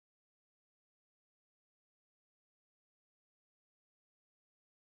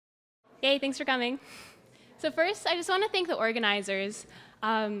Yay, thanks for coming. So first, I just want to thank the organizers.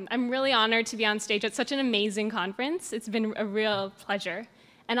 I'm really honored to be on stage at such an amazing conference. It's been a real pleasure.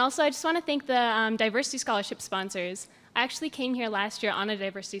 And also, I just want to thank the diversity scholarship sponsors. I actually came here last year on a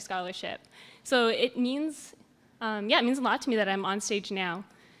diversity scholarship. So it means, it means a lot to me that I'm on stage now.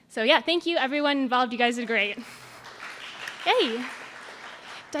 So yeah, thank you, everyone involved. You guys did great. Yay.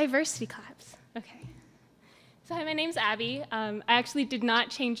 Diversity claps. Okay. So hi, my name's Abby. I actually did not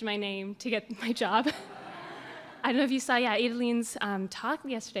change my name to get my job. I don't know if you saw, Adeline's talk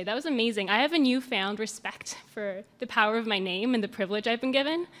yesterday. That was amazing. I have a newfound respect for the power of my name and the privilege I've been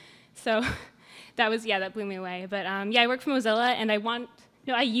given. So that blew me away. But I work for Mozilla, and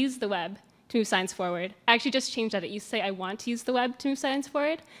I use the web to move science forward. I actually just changed that. It used to say I want to use the web to move science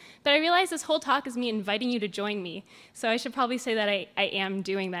forward. But I realized this whole talk is me inviting you to join me. So I should probably say that I am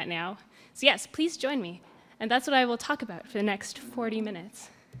doing that now. So yes, please join me. And that's what I will talk about for the next 40 minutes.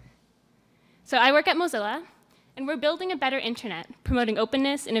 So I work at Mozilla, and we're building a better internet, promoting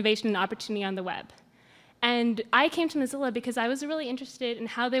openness, innovation, and opportunity on the web. And I came to Mozilla because I was really interested in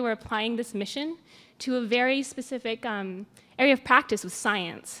how they were applying this mission to a very specific area of practice with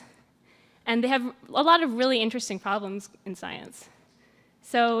science. And they have a lot of really interesting problems in science.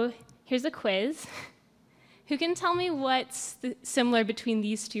 So here's a quiz. Who can tell me what's similar between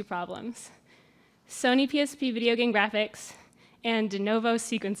these two problems? Sony PSP video game graphics and de novo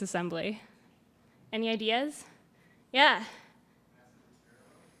sequence assembly. Any ideas? Yeah.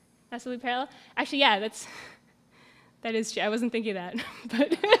 Absolutely parallel? Actually, yeah, that is true. I wasn't thinking that.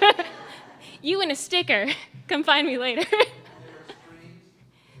 But you and a sticker. Come find me later.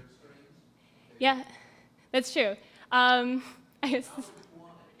 Yeah, that's true. I know.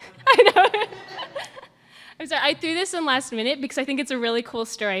 I'm sorry, I threw this in last minute because I think it's a really cool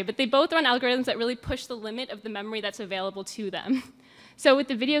story, but they both run algorithms that really push the limit of the memory that's available to them. So with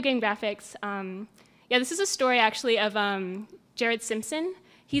the video game graphics, this is a story actually of Jared Simpson.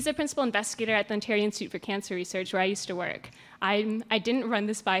 He's a principal investigator at the Ontario Institute for Cancer Research, where I used to work. I didn't run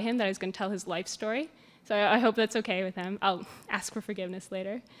this by him, that I was going to tell his life story, so I hope that's okay with him. I'll ask for forgiveness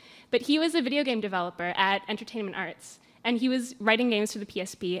later. But he was a video game developer at Entertainment Arts, and he was writing games for the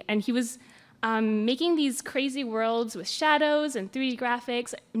PSP, and he was making these crazy worlds with shadows and 3D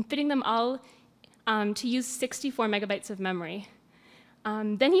graphics and fitting them all to use 64 megabytes of memory.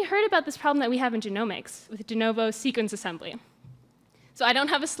 Then he heard about this problem that we have in genomics with de novo sequence assembly. So I don't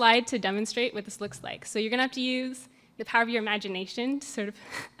have a slide to demonstrate what this looks like. So you're going to have to use the power of your imagination to sort of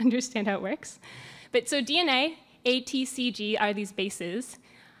understand how it works. But so DNA, A, T, C, G are these bases.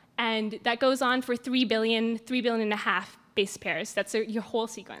 And that goes on for 3 billion and a half base pairs. That's your whole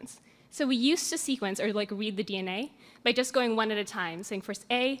sequence. So we used to sequence, or read the DNA, by just going one at a time, saying first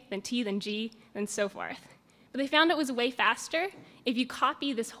A, then T, then G, and so forth. But they found it was way faster if you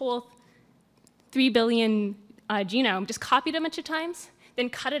copy this whole 3 billion genome, just copy it a bunch of times, then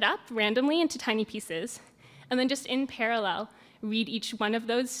cut it up randomly into tiny pieces, and then just in parallel, read each one of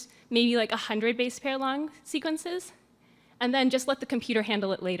those, maybe 100 base pair long sequences, and then just let the computer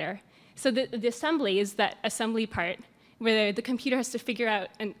handle it later. So the assembly is that assembly part where the computer has to figure out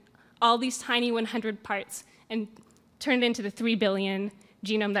all these tiny 100 parts and turn it into the 3 billion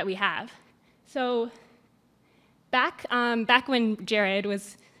genome that we have. So back when Jared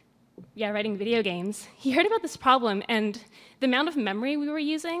was writing video games, he heard about this problem, and the amount of memory we were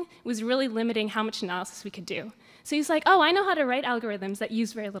using was really limiting how much analysis we could do. So he's like, oh, I know how to write algorithms that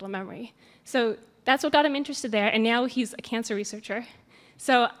use very little memory. So that's what got him interested there, and now he's a cancer researcher.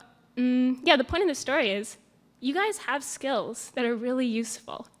 So the point of the story is, you guys have skills that are really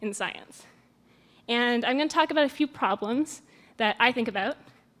useful in science. And I'm going to talk about a few problems that I think about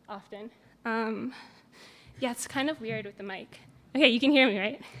often. It's kind of weird with the mic. Okay, you can hear me,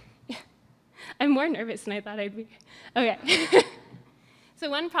 right? Yeah. I'm more nervous than I thought I'd be. Okay. So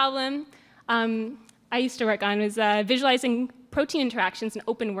one problem I used to work on was visualizing protein interactions in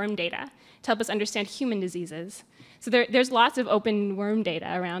open worm data to help us understand human diseases. So there's lots of open worm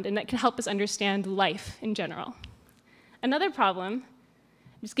data around, and that can help us understand life in general. Another problem,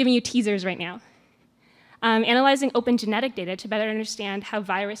 I'm just giving you teasers right now, analyzing open genetic data to better understand how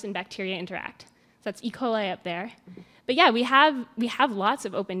virus and bacteria interact. So that's E. coli up there. But yeah, we have lots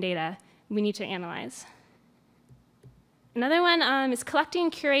of open data we need to analyze. Another one is collecting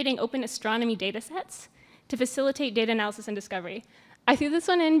and curating open astronomy datasets to facilitate data analysis and discovery. I threw this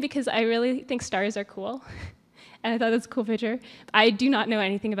one in because I really think stars are cool. And I thought that's a cool picture. I do not know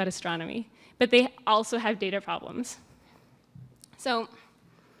anything about astronomy, but they also have data problems. So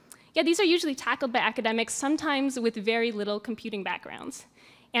these are usually tackled by academics, sometimes with very little computing backgrounds.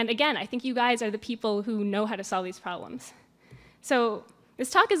 And again, I think you guys are the people who know how to solve these problems. So This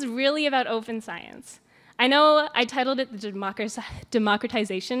talk is really about open science. I know I titled it the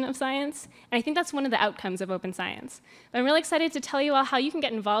democratization of science, and I think that's one of the outcomes of open science. But I'm really excited to tell you all how you can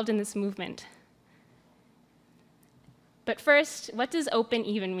get involved in this movement. But first, what does open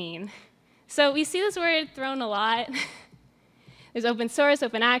even mean? So we see this word thrown a lot. There's open source,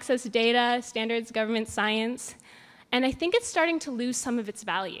 open access, data, standards, government, science. And I think it's starting to lose some of its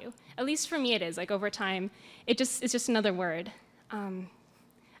value. At least for me it is, like over time. It's just another word.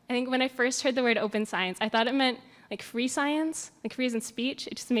 I think when I first heard the word open science, I thought it meant like free science, like free as in speech.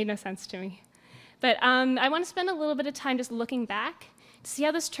 It just made no sense to me. But I want to spend a little bit of time just looking back to see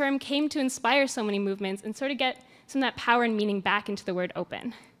how this term came to inspire so many movements and sort of get some of that power and meaning back into the word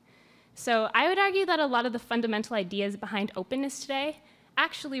open. So I would argue that a lot of the fundamental ideas behind openness today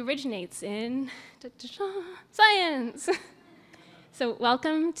actually originates in science. So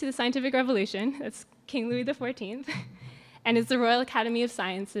welcome to the scientific revolution. That's King Louis XIV. And it's the Royal Academy of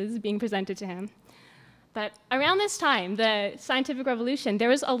Sciences being presented to him. But around this time, the scientific revolution, there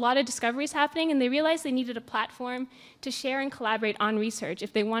was a lot of discoveries happening, and they realized they needed a platform to share and collaborate on research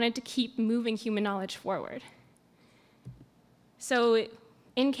if they wanted to keep moving human knowledge forward. So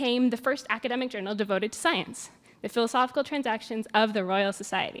in came the first academic journal devoted to science, the Philosophical Transactions of the Royal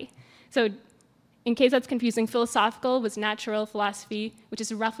Society. So in case that's confusing, philosophical was natural philosophy, which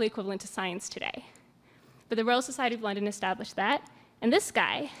is roughly equivalent to science today. But the Royal Society of London established that. And this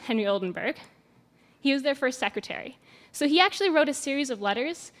guy, Henry Oldenburg, he was their first secretary. So he actually wrote a series of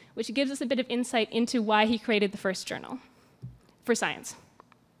letters, which gives us a bit of insight into why he created the first journal for science.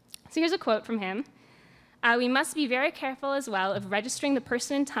 So here's a quote from him. We must be very careful as well of registering the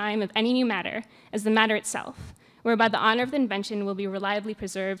person and time of any new matter as the matter itself, whereby the honor of the invention will be reliably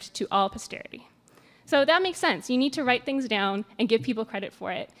preserved to all posterity. So that makes sense. You need to write things down and give people credit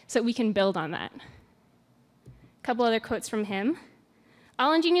for it so that we can build on that. A couple other quotes from him.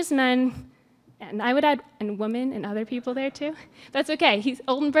 All ingenious men, and I would add, and women and other people there too. That's okay.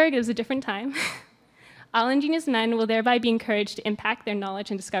 Oldenburg, it was a different time. All ingenious men will thereby be encouraged to impact their knowledge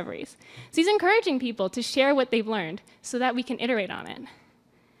and discoveries. So he's encouraging people to share what they've learned so that we can iterate on it.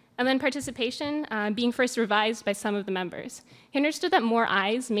 And then participation, being first revised by some of the members. He understood that more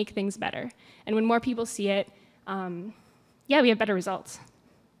eyes make things better. And when more people see it, we have better results.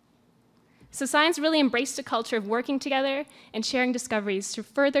 So science really embraced a culture of working together and sharing discoveries to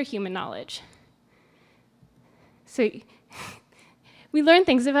further human knowledge. So we learn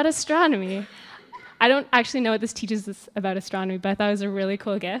things about astronomy. I don't actually know what this teaches us about astronomy, but I thought it was a really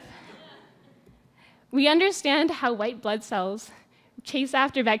cool gift. We understand how white blood cells chase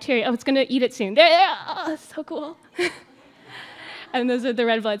after bacteria. Oh, it's going to eat it soon. Oh, so cool. And those are the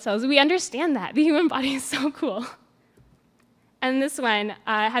red blood cells. We understand that. The human body is so cool. And this one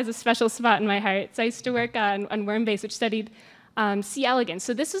has a special spot in my heart. So I used to work on worm-base, which studied C. elegans.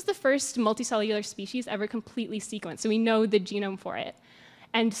 So this was the first multicellular species ever completely sequenced. So we know the genome for it.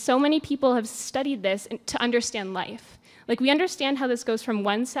 And so many people have studied this to understand life. Like, we understand how this goes from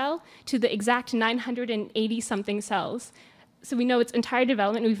one cell to the exact 980-something cells. So we know its entire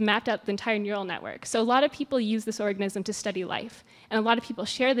development, and we've mapped out the entire neural network. So a lot of people use this organism to study life. And a lot of people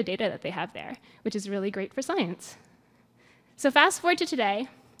share the data that they have there, which is really great for science. So fast forward to today.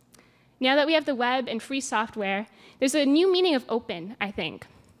 Now that we have the web and free software, there's a new meaning of open, I think.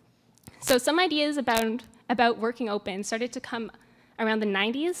 So some ideas about working open started to come around the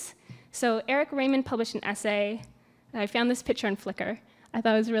 90s. So Eric Raymond published an essay. I found this picture on Flickr. I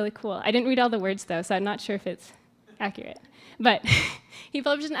thought it was really cool. I didn't read all the words, though, so I'm not sure if it's accurate. But he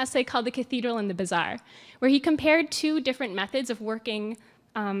published an essay called The Cathedral and the Bazaar, where he compared two different methods of working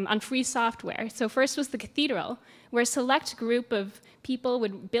on free software. So first was the cathedral, where a select group of people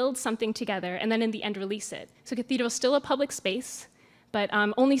would build something together and then in the end release it. So cathedral is still a public space, but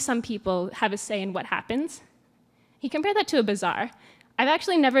only some people have a say in what happens. He compared that to a bazaar. I've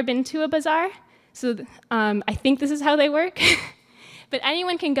actually never been to a bazaar, so I think this is how they work. But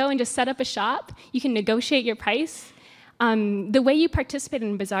anyone can go and just set up a shop. You can negotiate your price. The way you participate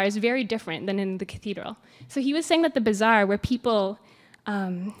in a bazaar is very different than in the cathedral. So he was saying that the bazaar, where people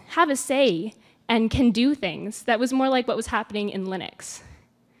have a say and can do things, that was more like what was happening in Linux.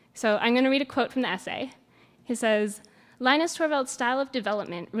 So I'm going to read a quote from the essay. He says, Linus Torvalds' style of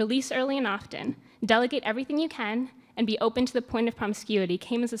development, release early and often, delegate everything you can, and be open to the point of promiscuity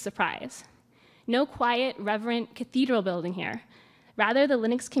came as a surprise. No quiet, reverent cathedral building here. Rather, the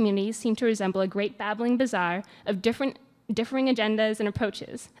Linux community seemed to resemble a great babbling bazaar of differing agendas and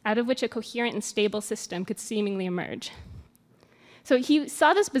approaches, out of which a coherent and stable system could seemingly emerge. So he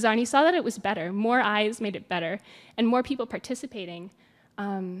saw this bazaar, and he saw that it was better. More eyes made it better, and more people participating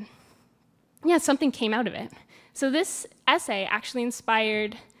yeah, something came out of it. So this essay actually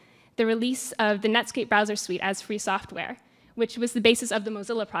inspired the release of the Netscape browser suite as free software, which was the basis of the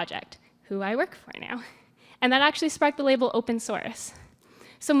Mozilla project, who I work for now. And that actually sparked the label open source.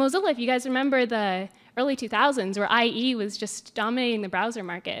 So Mozilla, if you guys remember the early 2000s, where IE was just dominating the browser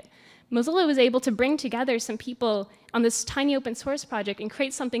market, Mozilla was able to bring together some people on this tiny open source project and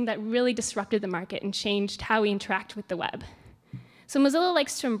create something that really disrupted the market and changed how we interact with the web. So Mozilla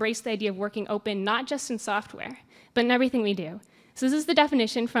likes to embrace the idea of working open, not just in software, but in everything we do. So this is the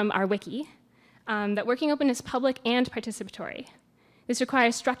definition from our wiki, that working open is public and participatory. This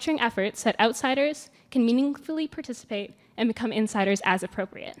requires structuring efforts that outsiders can meaningfully participate and become insiders as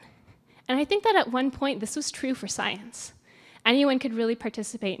appropriate. And I think that at one point, this was true for science. Anyone could really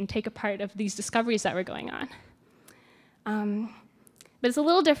participate and take a part of these discoveries that were going on. But it's a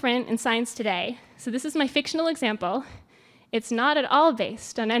little different in science today. So this is my fictional example. It's not at all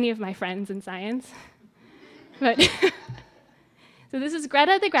based on any of my friends in science. But so this is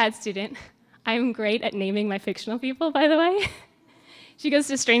Greta, the grad student. I'm great at naming my fictional people, by the way. She goes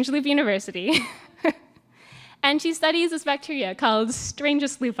to Strange Loop University. And she studies this bacteria called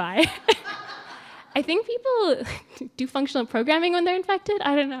Strangest loopi. I think people do functional programming when they're infected.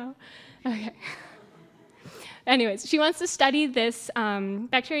 I don't know. Okay. Anyways, she wants to study this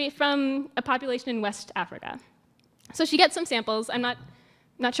bacteria from a population in West Africa. So she gets some samples. I'm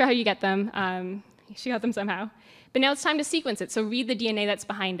not sure how you get them. She got them somehow. But now it's time to sequence it, so read the DNA that's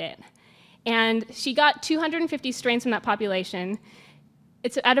behind it. And she got 250 strains from that population.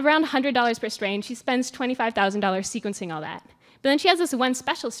 It's at around $100 per strain. She spends $25,000 sequencing all that. But then she has this one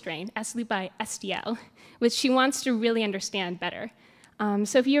special strain, S. loopi SDL, which she wants to really understand better.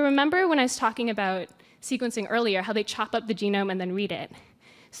 So if you remember when I was talking about sequencing earlier, how they chop up the genome and then read it.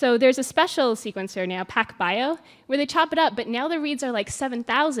 So there's a special sequencer now, PacBio, where they chop it up, but now the reads are like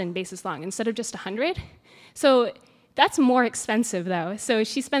 7,000 bases long instead of just 100. So that's more expensive, though. So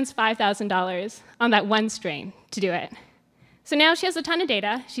she spends $5,000 on that one strain to do it. So now she has a ton of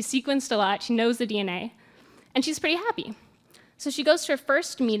data. She's sequenced a lot. She knows the DNA. And she's pretty happy. So she goes to her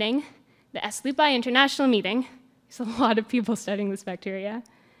first meeting, the S. loopi International meeting. There's a lot of people studying this bacteria.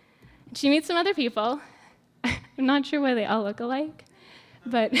 She meets some other people. I'm not sure why they all look alike,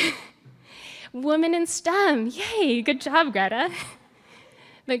 but women in STEM, yay, good job, Greta.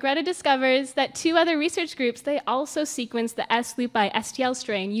 But Greta discovers that two other research groups, they also sequenced the S. loopi STL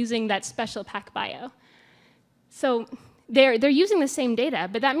strain using that special PacBio. So they're using the same data,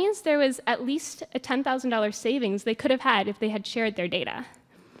 but that means there was at least a $10,000 savings they could have had if they had shared their data.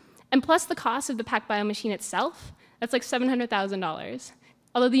 And plus the cost of the PacBio machine itself, that's like $700,000.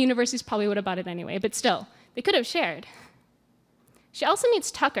 Although the universities probably would have bought it anyway, but still, they could have shared. She also meets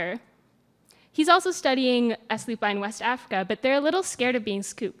Tucker. He's also studying S. loopi in West Africa, but they're a little scared of being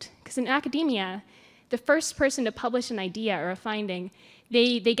scooped, because in academia, the first person to publish an idea or a finding,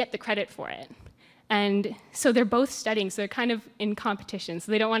 they get the credit for it. And so they're both studying, so they're kind of in competition,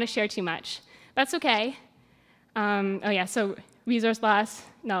 so they don't want to share too much. That's okay. Oh yeah, so resource loss,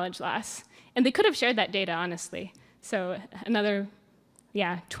 knowledge loss. And they could have shared that data, honestly. So another,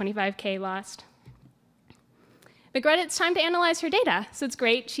 yeah, 25K lost. But Greta, it's time to analyze her data. So it's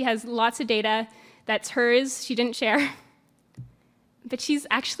great. She has lots of data that's hers. She didn't share. But she's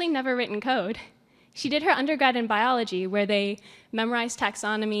actually never written code. She did her undergrad in biology, where they memorize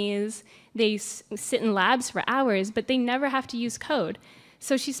taxonomies, they sit in labs for hours, but they never have to use code.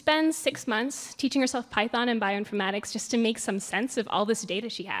 So she spends 6 months teaching herself Python and bioinformatics just to make some sense of all this data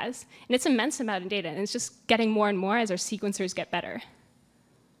she has. And it's an immense amount of data, and it's just getting more and more as our sequencers get better.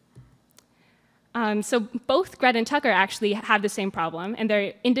 So both Greta and Tucker actually have the same problem, and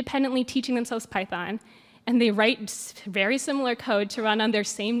they're independently teaching themselves Python, and they write very similar code to run on their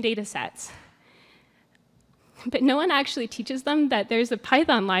same data sets. But no one actually teaches them that there's a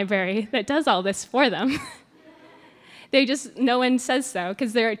Python library that does all this for them. No one says so,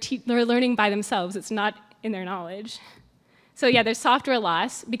 because they're learning by themselves. It's not in their knowledge. So yeah, there's software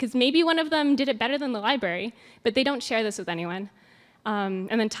loss, because maybe one of them did it better than the library, but they don't share this with anyone. And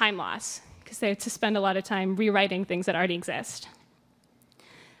then time loss, because they have to spend a lot of time rewriting things that already exist.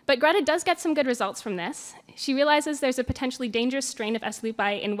 But Greta does get some good results from this. She realizes there's a potentially dangerous strain of S.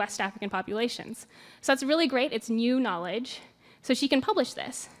 loopi in West African populations. So that's really great. It's new knowledge. So she can publish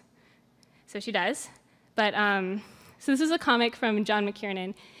this. So she does. But so this is a comic from John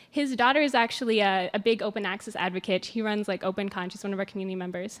McKiernan. His daughter is actually a big open access advocate. He runs like OpenCon. She's one of our community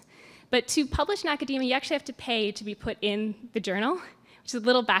members. But to publish in academia, you actually have to pay to be put in the journal, which is a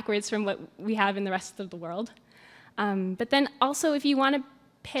little backwards from what we have in the rest of the world. But then also, if you want to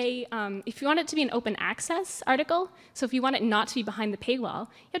pay, if you want it to be an open access article, so if you want it not to be behind the paywall,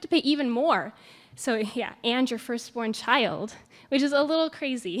 you have to pay even more. So yeah, and your firstborn child, which is a little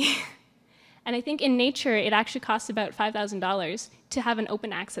crazy. And I think in Nature, it actually costs about $5,000 to have an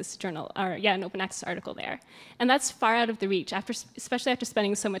open access journal, or yeah, an open access article there. And that's far out of the reach, especially after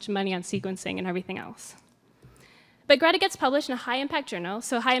spending so much money on sequencing and everything else. But Greta gets published in a high impact journal.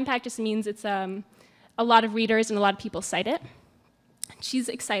 So high impact just means it's a lot of readers and a lot of people cite it. She's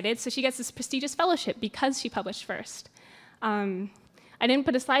excited, so she gets this prestigious fellowship because she published first. I didn't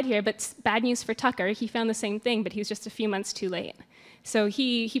put a slide here, but bad news for Tucker. He found the same thing, but he was just a few months too late. So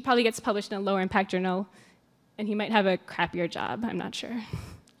he probably gets published in a lower impact journal, and he might have a crappier job, I'm not sure.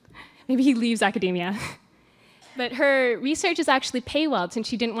 Maybe he leaves academia. But her research is actually paywalled since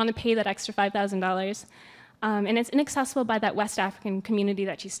she didn't want to pay that extra $5,000. And it's inaccessible by that West African community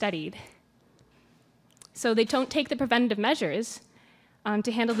that she studied. So they don't take the preventative measures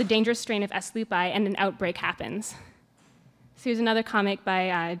to handle the dangerous strain of S. lupi, and an outbreak happens. So here's another comic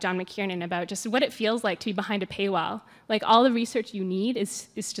by John McKiernan about just what it feels like to be behind a paywall. Like all the research you need is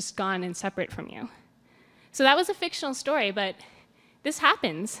just gone and separate from you. So that was a fictional story, but this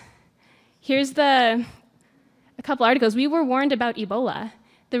happens. Here's a couple articles. We were warned about Ebola.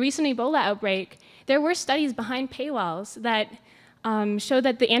 The recent Ebola outbreak, there were studies behind paywalls that showed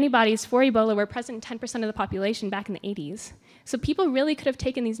that the antibodies for Ebola were present in 10% of the population back in the 80s. So people really could have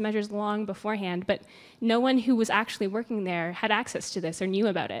taken these measures long beforehand, but no one who was actually working there had access to this or knew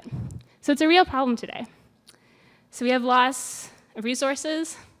about it. So it's a real problem today. So we have loss of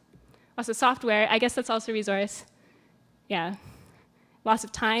resources, loss of software. I guess that's also a resource. Yeah. Loss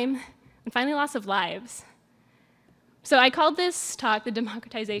of time, and finally loss of lives. So I called this talk the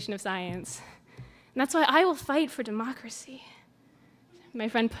democratization of science. And that's why I will fight for democracy. My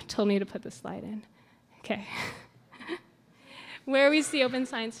friend told me to put this slide in. Okay. Where we see open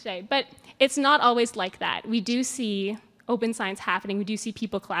science today. But it's not always like that. We do see open science happening. We do see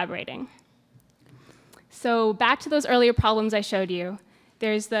people collaborating. So back to those earlier problems I showed you.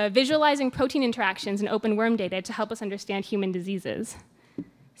 There's the visualizing protein interactions in open worm data to help us understand human diseases.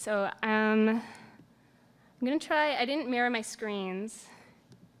 So I'm going to try, I didn't mirror my screens.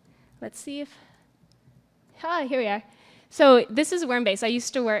 Let's see if, here we are. So this is Wormbase. I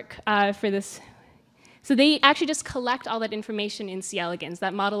used to work for this. So they actually just collect all that information in C. elegans,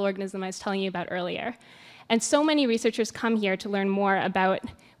 that model organism I was telling you about earlier. And so many researchers come here to learn more about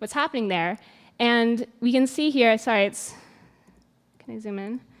what's happening there. And we can see here, sorry, can I zoom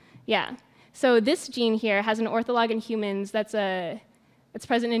in? Yeah. So this gene here has an ortholog in humans that's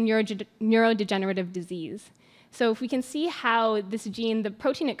present in neurodegenerative disease. So if we can see how this gene, the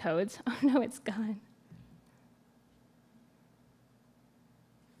protein it codes, oh no, it's gone.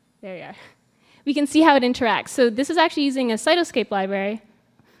 There we are. We can see how it interacts. So this is actually using a cytoscape library.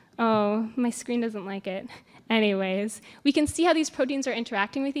 Oh, my screen doesn't like it. Anyways, we can see how these proteins are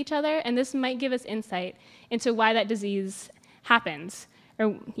interacting with each other, and this might give us insight into why that disease happens,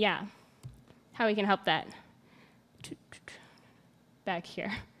 or yeah, how we can help that. Back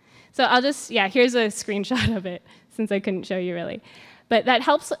here. So I'll just, yeah, here's a screenshot of it, since I couldn't show you really. But that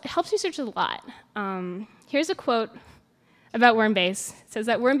helps researchers a lot. Here's a quote about Wormbase. It says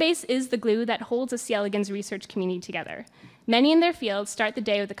that Wormbase is the glue that holds a C. elegans research community together. Many in their field start the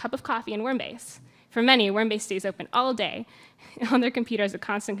day with a cup of coffee and Wormbase. For many, Wormbase stays open all day on their computer as a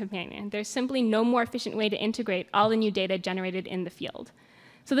constant companion. There's simply no more efficient way to integrate all the new data generated in the field.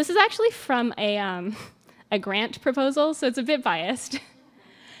 So this is actually from a grant proposal, so it's a bit biased.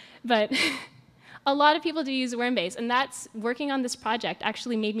 But a lot of people do use Wormbase, and that's working on this project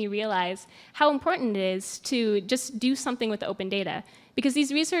actually made me realize how important it is to just do something with the open data. Because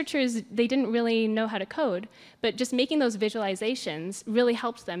these researchers, they didn't really know how to code, but just making those visualizations really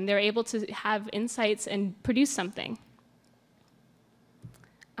helped them. They were able to have insights and produce something.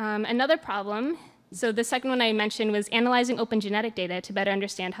 Another problem, so the second one I mentioned was analyzing open genetic data to better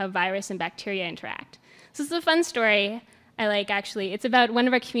understand how virus and bacteria interact. So this is a fun story I like, actually. It's about one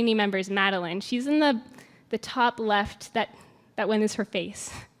of our community members, Madeline. She's in the top left. That one is her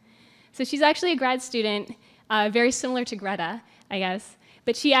face. So she's actually a grad student, very similar to Greta, I guess.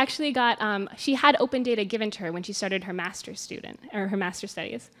 But she actually got, she had open data given to her when she started her master's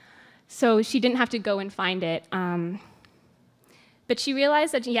studies. So she didn't have to go and find it. But she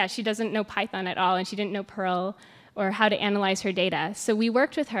realized that, yeah, she doesn't know Python at all, and she didn't know Perl or how to analyze her data. So we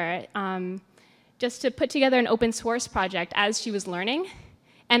worked with her just to put together an open source project as she was learning.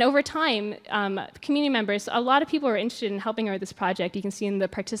 And over time, community members, a lot of people were interested in helping her with this project. You can see in the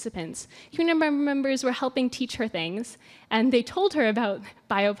participants. Community members were helping teach her things, and they told her about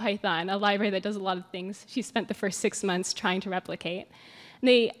BioPython, a library that does a lot of things she spent the first 6 months trying to replicate.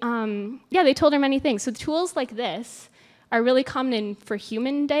 They told her many things. So tools like this are really common for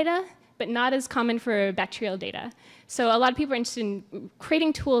human data, but not as common for bacterial data. So a lot of people are interested in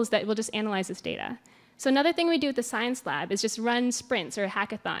creating tools that will just analyze this data. So another thing we do at the science lab is just run sprints or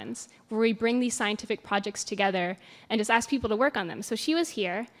hackathons where we bring these scientific projects together and just ask people to work on them. So she was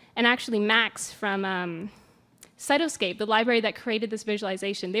here, and actually Max from Cytoscape, the library that created this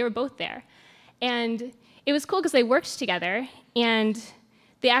visualization, they were both there. And it was cool because they worked together, and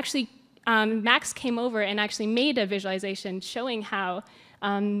they actually, Max came over and actually made a visualization showing how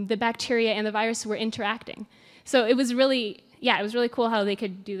the bacteria and the virus were interacting. So it was really cool how they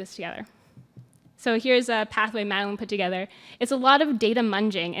could do this together. So here's a pathway Madeline put together. It's a lot of data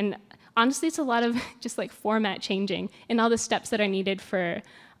munging, and honestly, it's a lot of just like format changing and all the steps that are needed for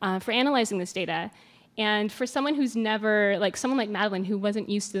analyzing this data. And for someone who's never, like someone like Madeline who wasn't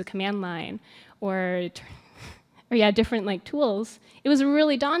used to the command line or different like tools, it was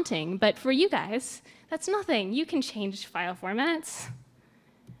really daunting. But for you guys, that's nothing. You can change file formats.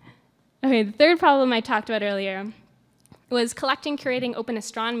 Okay, the third problem I talked about earlier was collecting, curating open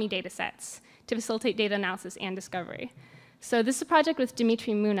astronomy data sets to facilitate data analysis and discovery. So this is a project with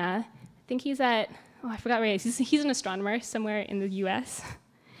Dimitri Muna. I think he's at, I forgot where he is. He's an astronomer somewhere in the US.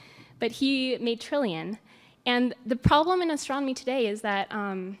 But he made Trillion. And the problem in astronomy today is that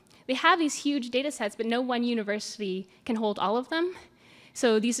they have these huge data sets, but no one university can hold all of them.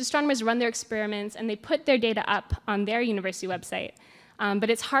 So these astronomers run their experiments, and they put their data up on their university website. But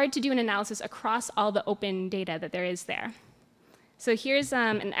it's hard to do an analysis across all the open data that there is there. So here's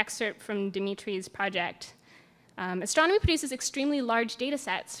an excerpt from Dimitri's project. Astronomy produces extremely large data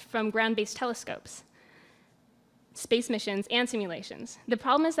sets from ground-based telescopes, space missions, and simulations. The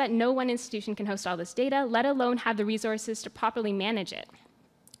problem is that no one institution can host all this data, let alone have the resources to properly manage it.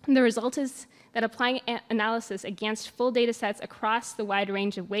 And the result is that applying analysis against full data sets across the wide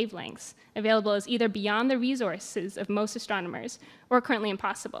range of wavelengths available is either beyond the resources of most astronomers or currently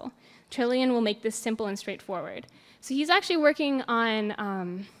impossible. Trillion will make this simple and straightforward. So he's actually working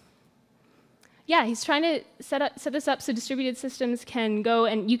on, he's trying to set this up so distributed systems can go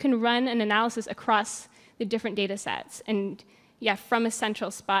and you can run an analysis across the different data sets and from a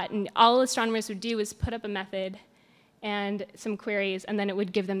central spot. And all astronomers would do is put up a method and some queries, and then it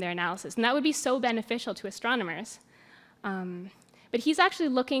would give them their analysis. And that would be so beneficial to astronomers. But he's actually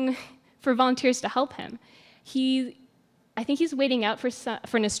looking for volunteers to help him. I think he's waiting out for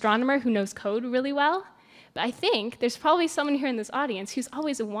an astronomer who knows code really well. But I think there's probably someone here in this audience who's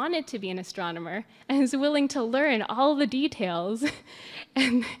always wanted to be an astronomer and is willing to learn all the details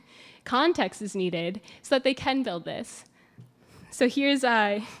and context is needed so that they can build this. So here's,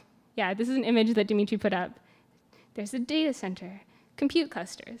 this is an image that Dimitri put up. There's a data center, compute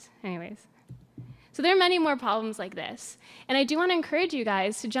clusters, anyways. So there are many more problems like this. And I do want to encourage you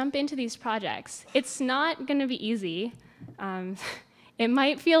guys to jump into these projects. It's not going to be easy. It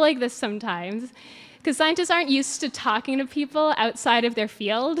might feel like this sometimes, because scientists aren't used to talking to people outside of their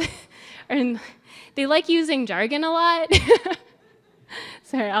field. And they like using jargon a lot.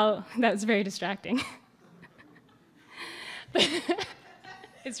 Sorry, that was very distracting.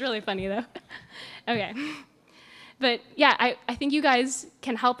 It's really funny, though. Okay. But yeah, I think you guys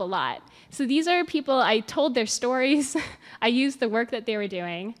can help a lot. So these are people, I told their stories. I used the work that they were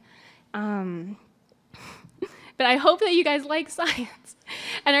doing. But I hope that you guys like science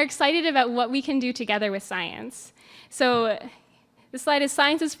and are excited about what we can do together with science. So this slide is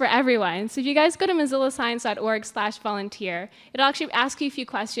Science is for Everyone. So if you guys go to mozillascience.org/volunteer, it'll actually ask you a few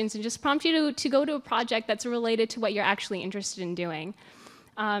questions and just prompt you to go to a project that's related to what you're actually interested in doing.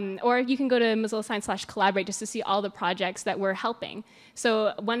 Or you can go to Mozilla-Science/collaborate just to see all the projects that we're helping.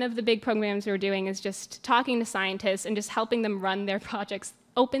 So one of the big programs we're doing is just talking to scientists and just helping them run their projects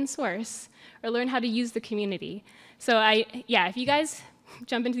open source or learn how to use the community. So if you guys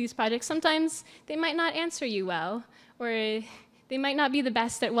jump into these projects, sometimes they might not answer you well, or they might not be the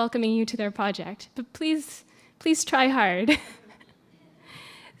best at welcoming you to their project. But please try hard.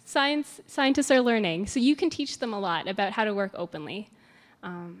 Scientists are learning, so you can teach them a lot about how to work openly.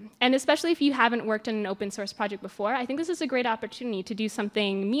 And especially if you haven't worked on an open source project before, I think this is a great opportunity to do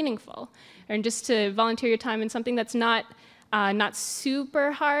something meaningful, and just to volunteer your time in something that's not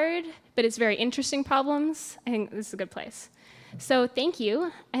super hard, but it's very interesting problems. I think this is a good place. So thank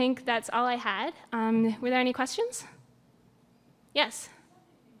you. I think that's all I had. Were there any questions? Yes?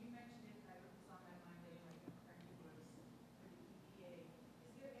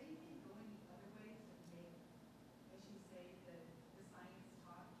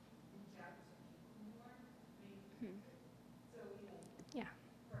 Yeah.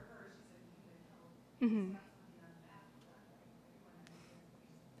 Mm-hmm.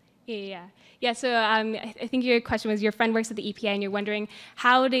 Yeah. So I think your question was your friend works at the EPA, and you're wondering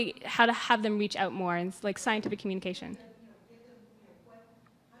how to have them reach out more and like scientific communication.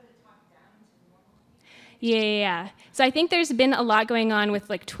 Yeah. So I think there's been a lot going on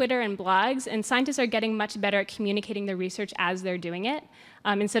with like Twitter and blogs, and scientists are getting much better at communicating their research as they're doing it,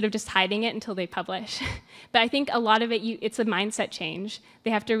 instead of just hiding it until they publish. But I think a lot of it, it's a mindset change.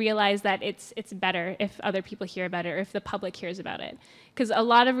 They have to realize that it's better if other people hear about it or if the public hears about it. Because a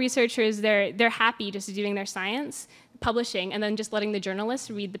lot of researchers, they're happy just doing their science, publishing, and then just letting the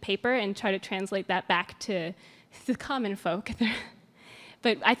journalists read the paper and try to translate that back to the common folk.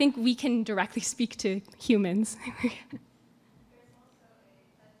 But I think we can directly speak to humans.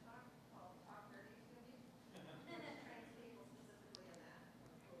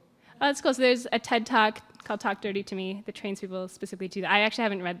 Oh, that's cool. So there's a TED Talk called Talk Dirty to Me that trains people specifically to that. I actually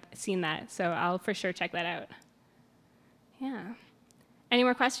haven't seen that, so I'll for sure check that out. Yeah. Any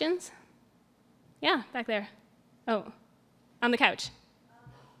more questions? Yeah, back there. Oh, on the couch.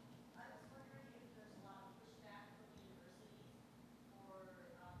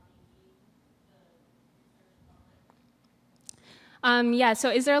 Yeah,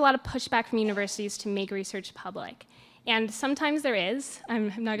 so is there a lot of pushback from universities to make research public? And sometimes there is,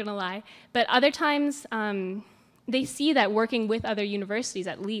 I'm not gonna lie, but other times they see that working with other universities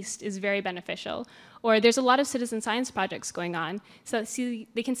at least is very beneficial. Or there's a lot of citizen science projects going on, so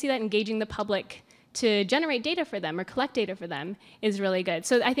they can see that engaging the public to generate data for them or collect data for them is really good.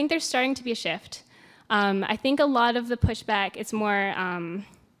 So I think there's starting to be a shift. I think a lot of the pushback, it's more,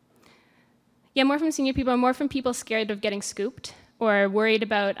 more from senior people, more from people scared of getting scooped or worried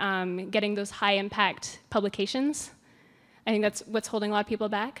about getting those high impact publications. I think that's what's holding a lot of people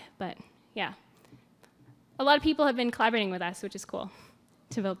back, but yeah. A lot of people have been collaborating with us, which is cool,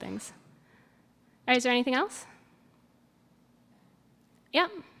 to build things. All right, is there anything else? Yeah.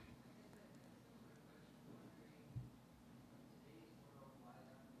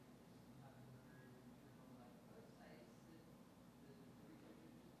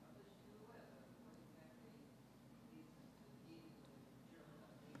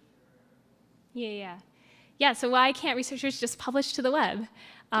 Yeah, so why can't researchers just publish to the web?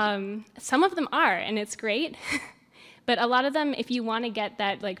 Some of them are, and it's great. But a lot of them, if you want to get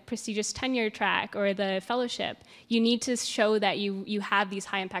that like prestigious tenure track or the fellowship, you need to show that you have these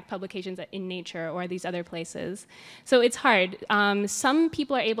high impact publications in Nature or these other places. So it's hard. Some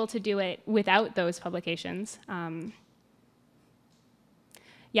people are able to do it without those publications.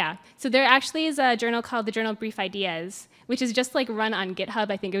 Yeah, so there actually is a journal called the Journal of Brief Ideas, which is just like run on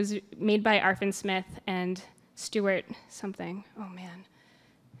GitHub. I think it was made by Arfin Smith and Stuart something. Oh man.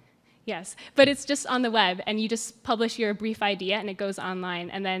 Yes, but it's just on the web, and you just publish your brief idea, and it goes online,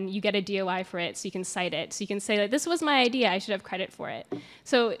 and then you get a DOI for it, so you can cite it. So you can say, like, this was my idea, I should have credit for it.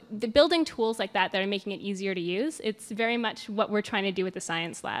 So the building tools like that are making it easier to use, it's very much what we're trying to do with the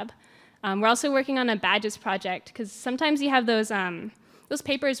science lab. We're also working on a badges project, because sometimes you have those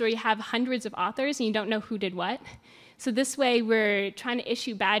papers where you have hundreds of authors, and you don't know who did what. So this way, we're trying to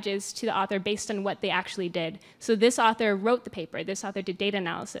issue badges to the author based on what they actually did. So this author wrote the paper. This author did data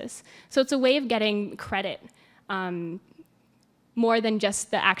analysis. So it's a way of getting credit more than just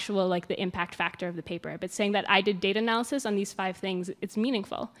the actual, like, the impact factor of the paper. But saying that I did data analysis on these 5 things, it's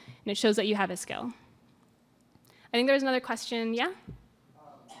meaningful. And it shows that you have a skill. I think there was another question. Yeah? So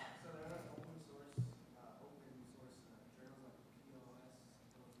there are open source journals like PLS.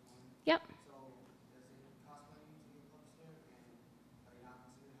 Yep.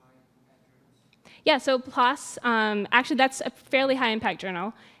 Yeah, so PLOS, actually that's a fairly high impact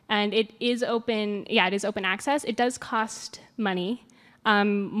journal, and it is open, it is open access. It does cost money,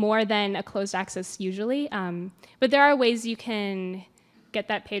 more than a closed access usually, but there are ways you can get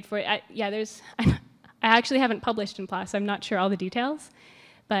that paid for. I actually haven't published in PLOS, so I'm not sure all the details,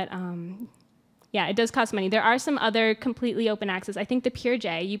 but yeah, it does cost money. There are some other completely open access. I think the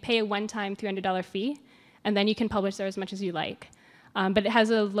PureJ, you pay a one-time $300 fee, and then you can publish there as much as you like. But it has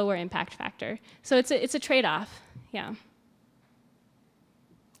a lower impact factor. So it's a trade-off, yeah.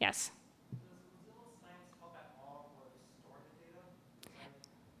 Yes? Does Mozilla Science help at all with storing the data? Like,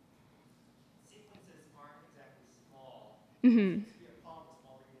 sequences aren't exactly small. Mm-hmm. It should be a problem with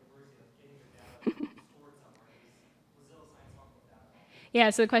smaller universities of getting the data stored somewhere. Does Mozilla Science help with that at all?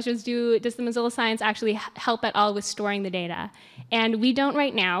 Yeah, so the question is, does the Mozilla Science actually help at all with storing the data? And we don't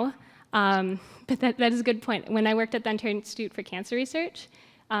right now. But that is a good point. When I worked at the Ontario Institute for Cancer Research,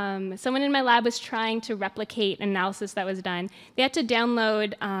 someone in my lab was trying to replicate an analysis that was done. They had to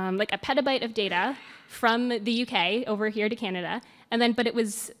download like a petabyte of data from the UK over here to Canada, but it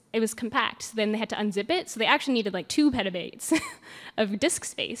was compact. So then they had to unzip it. So they actually needed like 2 petabytes of disk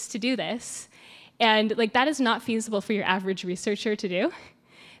space to do this. And like that is not feasible for your average researcher to do.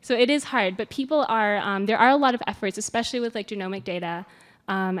 So it is hard, but people are, there are a lot of efforts, especially with like genomic data.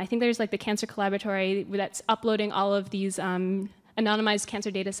 I think there's like the Cancer Collaboratory that's uploading all of these anonymized cancer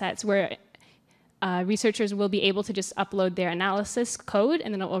data sets where researchers will be able to just upload their analysis code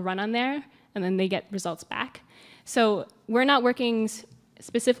and then it will run on there and then they get results back. So we're not working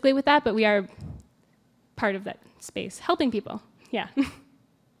specifically with that, but we are part of that space, helping people. Yeah.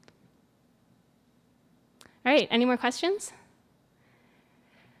 All right, any more questions?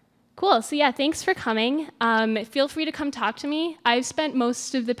 Cool, so yeah, thanks for coming. Feel free to come talk to me. I've spent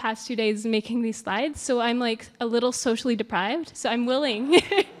most of the past 2 days making these slides, so I'm like a little socially deprived, so I'm willing.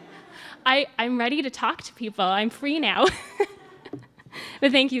 I'm ready to talk to people. I'm free now.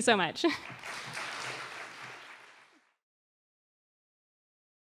 But thank you so much.